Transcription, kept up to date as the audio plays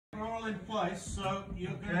they're all in place, so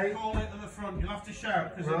you're going to call it at the front. You'll have to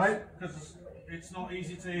shout because it's not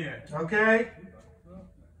easy to hear. Okay.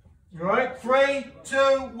 Right. 3, 2,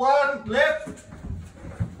 1. Lift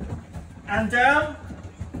and down.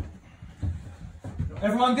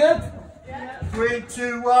 Everyone good? Yeah. 3,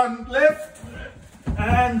 2, 1. Lift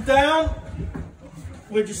and down.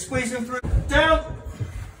 We're just squeezing through. Down.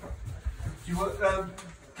 Do you want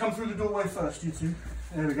come through the doorway first, you two?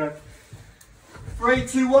 There we go. 3,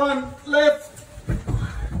 2, 1. Lift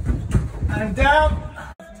and down.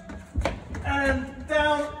 And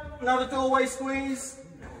down. Another doorway squeeze.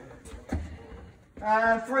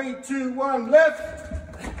 And 3, 2, 1. Lift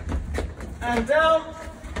and down.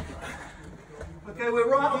 Okay, we're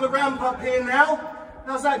right on the ramp up here now.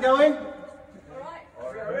 How's that going? All right.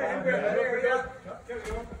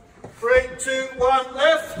 3, 2, 1.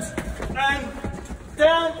 Lift and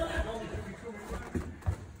down.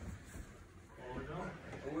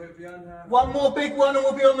 One more big one and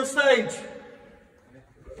we'll be on the stage.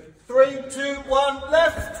 3, 2, 1.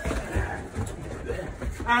 Lift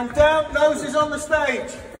and down. Nose is on the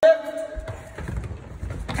stage. Lift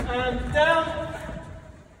and down.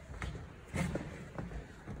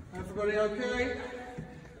 Everybody okay?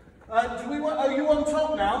 Do we want? Are you on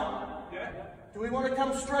top now? Yeah. Do we want to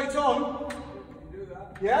come straight on? We can do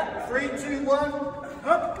that. Yeah. 3, 2, 1.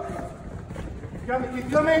 Up. Keep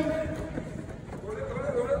coming.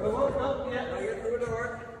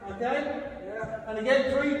 Okay. Yeah. And again,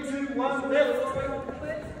 3, 2, 1. Lift.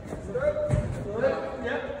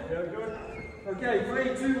 Yeah. Okay. 3,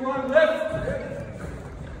 2, 1. Lift.